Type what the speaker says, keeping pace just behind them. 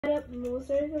Up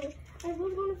Moses. I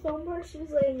was going to film her. She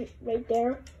was laying right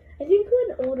there. I think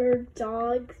when older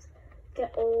dogs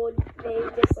get old, they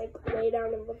just like lay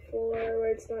down on the floor where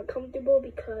it's not comfortable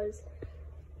because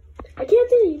I can't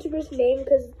say the YouTuber's name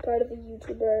because it's part of the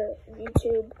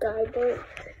YouTube guidebook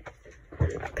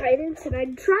guidance, and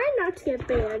I'm trying not to get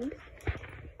banned,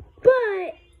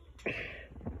 but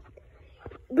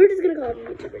we're just gonna call him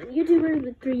YouTuber. YouTuber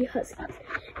with 3 huskies,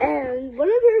 and one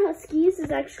of her huskies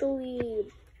is actually,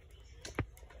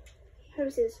 how do I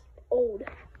say this? Old,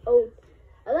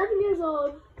 11 years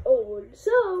old.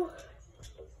 So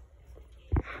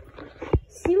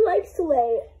she likes to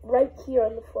lay right here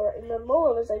on the floor, and then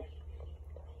Lola was like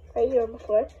right here on the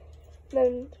floor. And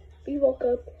then we woke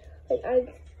up, like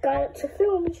I got up to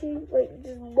film, and she like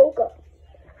just woke up.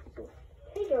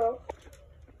 Hey girl.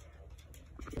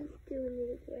 Doing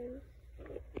it again.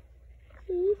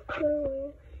 Hey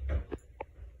girl.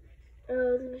 I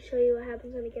was gonna show you what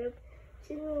happens when I get up.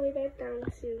 She's gonna lay back down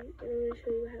soon, and I'm gonna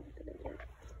show you what happens when I get up.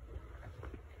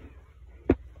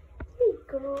 Hey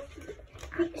girl.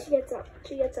 She gets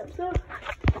up. So,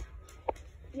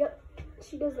 yep,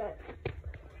 she does that.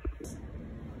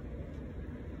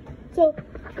 So,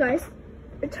 guys,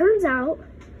 it turns out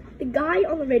the guy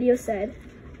on the radio said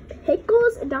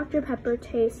pickles and Dr. Pepper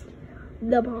taste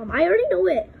the bomb. I already know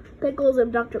it. Pickles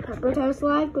and Dr. Pepper taste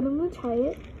like, but I'm gonna try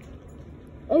it.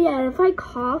 Oh yeah, and if I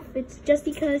cough, it's just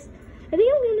because I think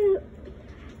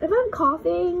if I'm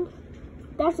coughing,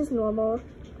 that's just normal.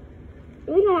 I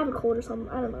think I have a cold or something.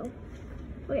 I don't know.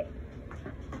 Okay.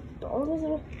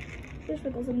 Oh, there's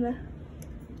pickles in there.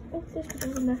 Oh, there's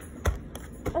pickles in there.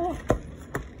 Oh.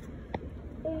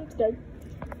 It's good.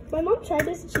 My mom tried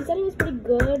this and she said it was pretty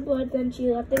good, but then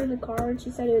she left it in the car and she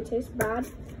said it would taste bad.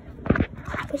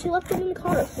 But she left it in the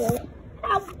car, so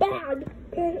how bad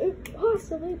can it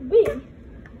possibly be?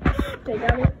 Okay,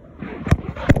 got it.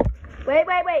 Wait.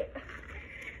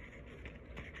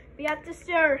 We have to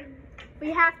stir.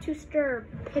 We have to stir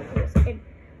pickles, and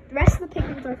the rest of the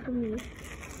pickles are for me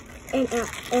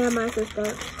and my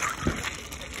sister.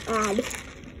 Add.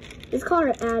 It's called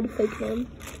an ad fake name.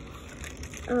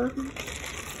 There's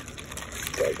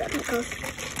that pickles.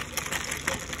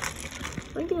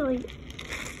 I'm gonna like.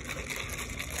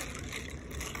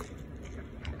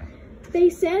 They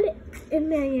said in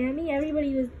Miami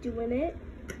everybody was doing it,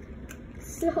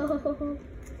 so.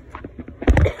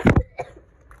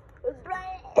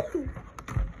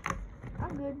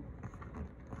 I'm good.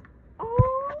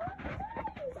 Oh,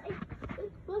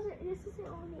 this isn't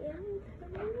on the end.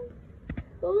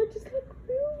 Oh, it just got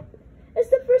groomed. It's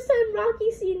the first time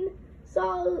Rocky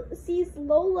sees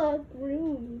Lola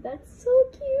groomed. That's so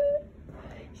cute.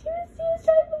 She was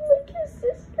trying to lick his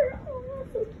sister. Oh,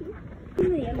 that's so cute.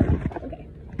 Okay.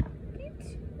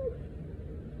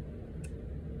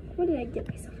 What did I get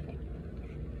myself in?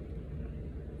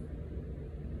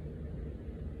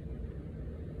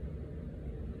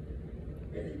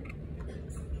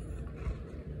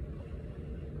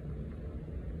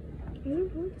 I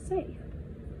don't know what to say.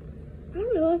 I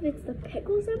don't know if it's the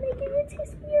pickles that making it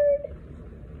taste weird.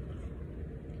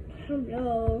 I don't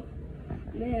know.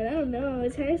 Man, I don't know.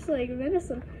 It tastes like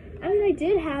medicine. I mean, I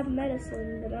did have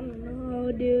medicine, but I don't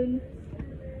know, dude.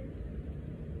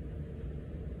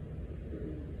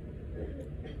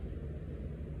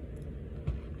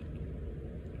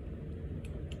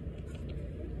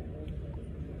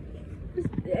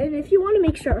 And if you want to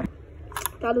make sure,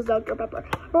 that is Dr. Pepper.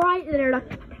 Right there,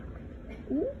 Dr. Pepper.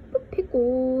 Ooh, a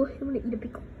pickle. I'm gonna eat a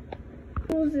pickle.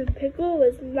 Pickles and pickle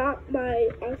is not my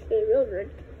actually real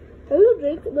drink. My real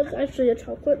drink was actually a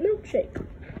chocolate milkshake.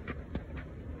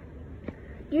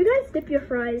 Do you guys dip your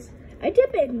fries? I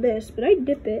dip it in this, but I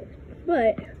dip it.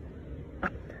 But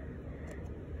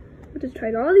we're just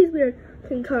trying all these weird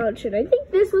concoctions. I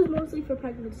think this was mostly for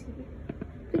pregnancy.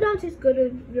 It don't taste good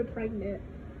if you're pregnant.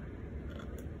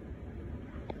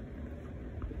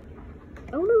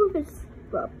 I don't know if it's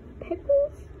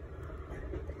pickles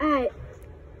at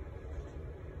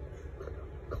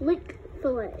Click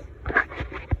Filet.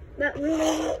 Not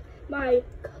really my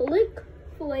Click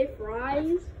Filet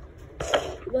fries,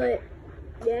 but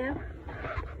yeah.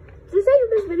 For the sake of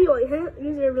this video, I can't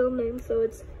use their real name, so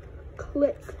it's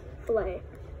Click Filet.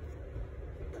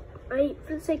 For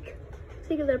the sake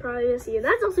of their privacy, and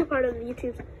that's also part of the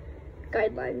YouTube's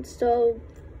guidelines. So,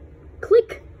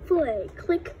 Click Filet,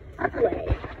 Click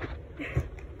Filet.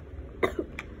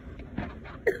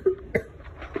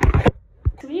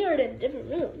 We are in a different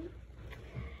room,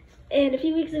 and a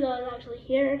few weeks ago I was actually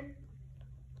here,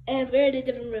 and we're in a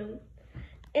different room,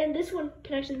 and this one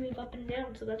can actually move up and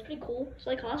down, so that's pretty cool. It's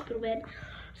like a hospital bed.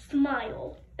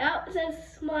 Smile. That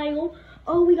says smile.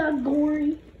 Oh, we got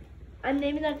gory. I'm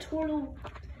naming that turtle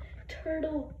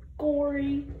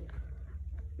Gory,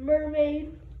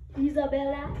 Mermaid,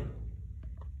 Isabella,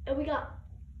 and we got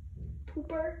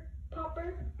Popper,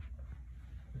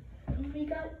 and we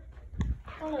got,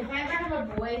 oh, if I ever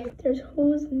have a boy. There's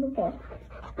holes in the ball.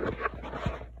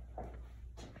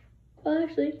 Well,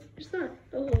 actually, there's not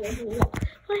a hole in the wall.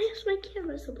 Why is my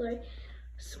camera so blurry?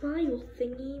 Smile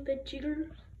thingy, but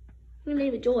jigger. I'm gonna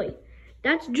name it Joy.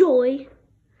 That's Joy.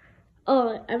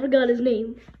 I forgot his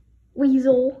name.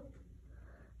 Weasel.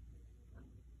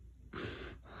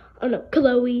 Oh no,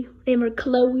 Chloe. Name her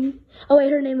Chloe. Oh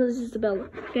wait, her name is Isabella.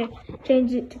 Okay,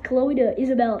 change it to Chloe to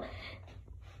Isabella.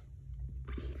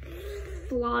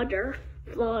 Flodder.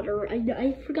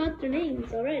 I forgot their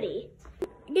names already.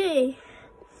 Okay.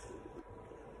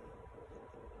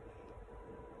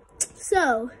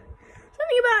 So,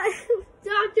 something about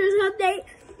doctor's update.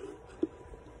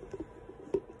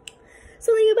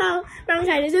 Something about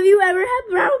bronchitis. If you ever had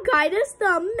bronchitis,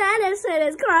 the medicine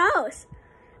is gross.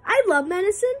 I love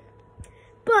medicine,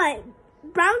 but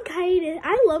bronchitis,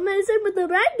 I love medicine, but the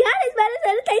bronchitis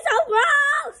medicine tastes so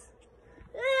gross.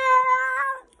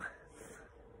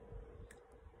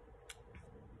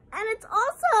 And it's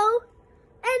also,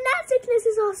 and that sickness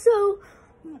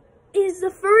is the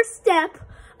first step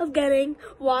of getting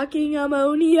walking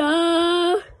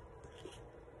pneumonia.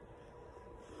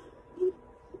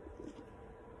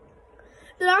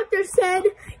 The doctor said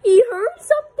he heard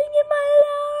something in my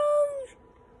lungs.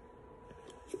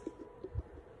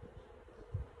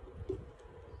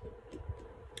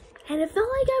 And it felt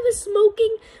like I was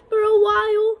smoking for a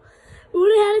while. When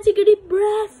I had to take a deep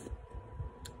breath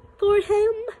for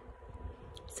him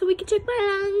so we could check my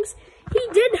lungs. He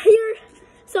did hear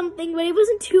something, but it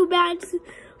wasn't too bad,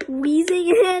 wheezing.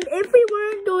 And if we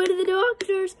weren't going to the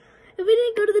doctors, if we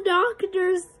didn't go to the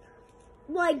doctors,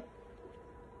 like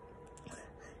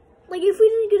if we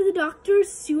didn't go to the doctors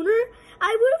sooner,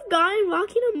 I would have gotten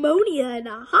walking pneumonia in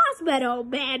a hospital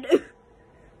bed.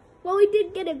 Well, we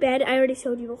did get a bed. I already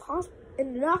showed you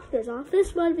in the doctor's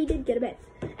office, but we did get a bed.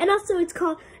 And also,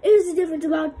 there's a difference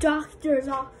about doctor's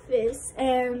office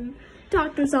and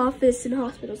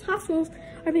hospitals. Hospitals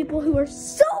are people who are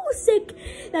so sick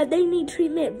that they need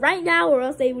treatment right now or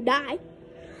else they would die.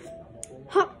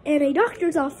 And a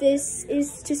doctor's office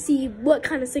is to see what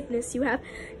kind of sickness you have.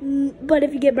 But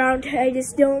if you get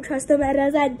bronchitis, don't trust them. And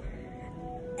as and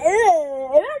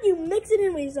you mix it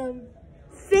in with some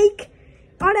fake,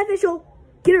 artificial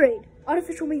Gatorade.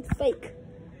 Artificial means fake.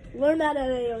 Learn that at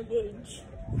a young age.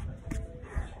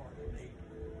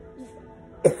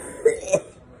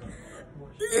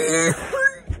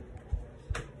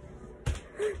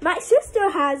 My sister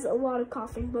has a lot of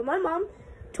coughing, but my mom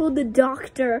told the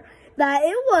doctor that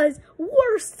it was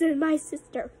worse than my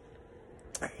sister.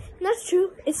 And that's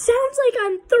true. It sounds like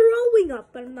I'm throwing up,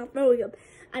 but I'm not throwing up.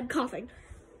 I'm coughing.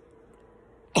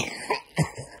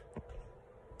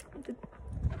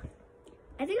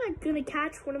 I think I'm gonna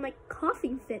catch one of my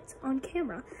coughing fits on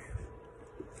camera.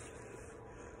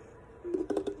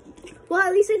 Well,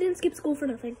 at least I didn't skip school for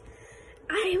nothing.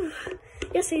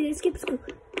 Yes, I did skip school.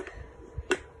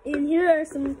 And here are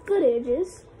some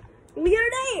footages. We got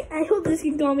an 8. I hope this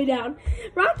can calm me down.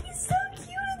 Rocky's so cute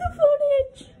in the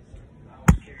footage.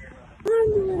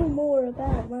 Learned a little more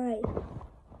about my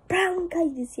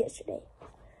bronchitis yesterday.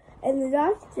 And the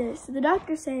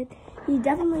doctor said he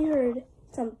definitely heard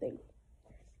something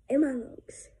in my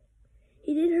lungs.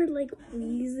 He did hear like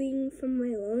wheezing from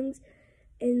my lungs,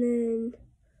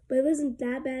 but it wasn't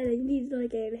that bad. I needed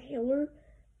like an inhaler.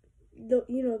 Those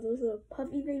little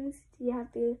puffy things.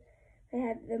 I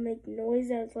had to make noise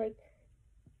that's like,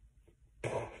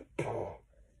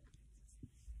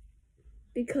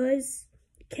 because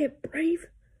I can't breathe.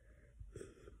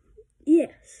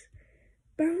 Yes,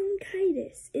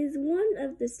 bronchitis is one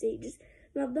of the stages,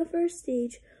 not the first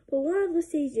stage, but one of the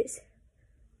stages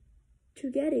to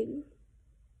getting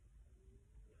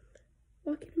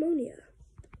walking pneumonia.